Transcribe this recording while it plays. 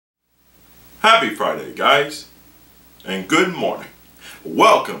Happy Friday, guys, and good morning.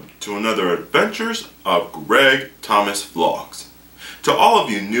 Welcome to another Adventures of Greg Thomas Vlogs. To all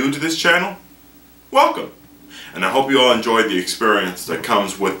of you new to this channel, welcome, and I hope you all enjoyed the experience that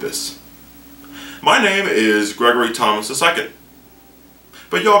comes with this. My name is Gregory Thomas II,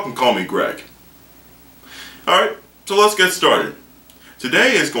 but y'all can call me Greg. Alright, so let's get started.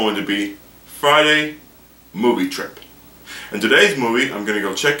 Today is going to be Friday movie trip. And today's movie I'm going to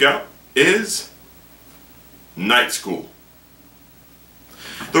go check out is Night School.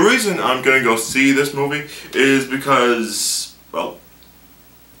 The reason I'm going to go see this movie is because, well,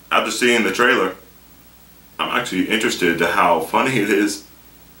 after seeing the trailer, I'm actually interested to how funny it is.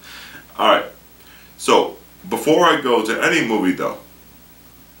 Alright, so before I go to any movie though,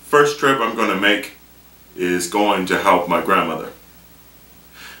 first trip I'm going to make is going to help my grandmother.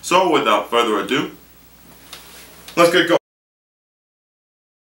 So without further ado, let's get going.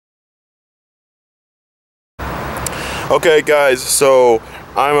 Okay guys, so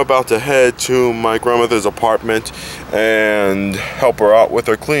I'm about to head to my grandmother's apartment and help her out with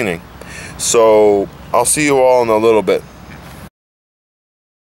her cleaning. So I'll see you all in a little bit.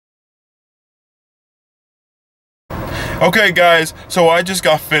 Okay guys, so I just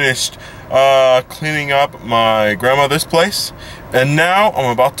got finished cleaning up my grandmother's place, and now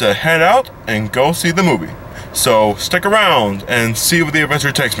I'm about to head out and go see the movie. So stick around and see where the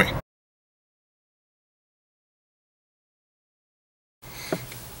adventure takes me.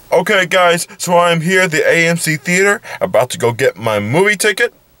 Okay guys, so I'm here at the AMC Theater, about to go get my movie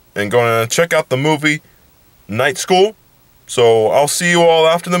ticket and going to check out the movie Night School. So I'll see you all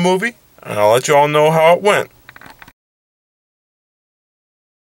after the movie, and I'll let you all know how it went.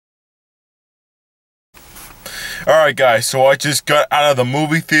 Alright guys, so I just got out of the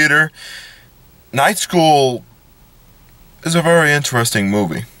movie theater. Night School is a very interesting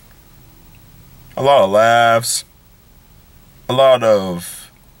movie. A lot of laughs, a lot of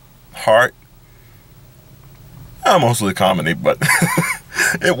heart, mostly comedy, but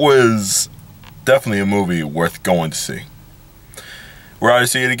it was definitely a movie worth going to see. Will I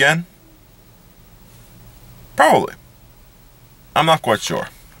see it again? Probably. I'm not quite sure,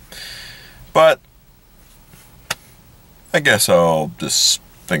 but I guess I'll just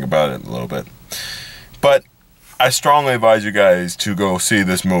think about it a little bit. But I strongly advise you guys to go see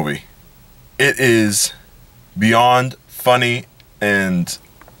this movie. It is beyond funny, and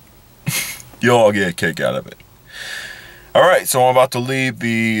you'll all get a kick out of it. Alright, so I'm about to leave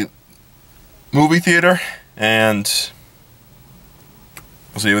the movie theater, and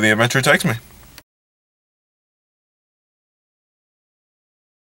we'll see where the adventure takes me.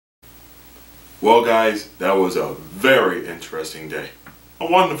 Well guys, that was a very interesting day. A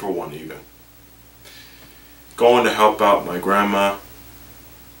wonderful one even. Going to help out my grandma.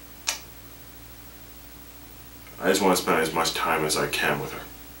 I just want to spend as much time as I can with her.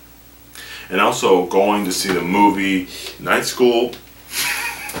 And also going to see the movie Night School.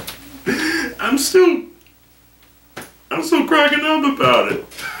 I'm still cracking up about it.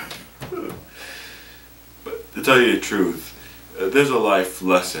 But to tell you the truth, there's a life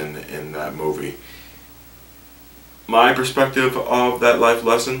lesson in that movie. My perspective of that life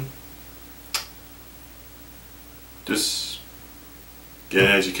lesson: just get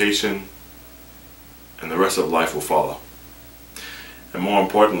an education and the rest of life will follow. And more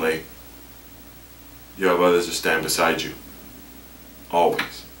importantly, you have others to stand beside you.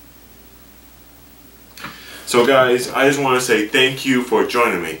 Always. So guys, I just want to say thank you for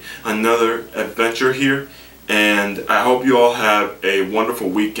joining me. Another adventure here. And I hope you all have a wonderful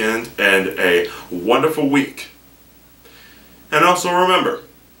weekend and a wonderful week. And also remember,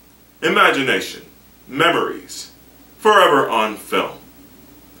 imagination, memories, forever on film.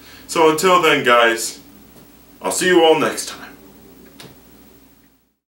 So until then guys, I'll see you all next time.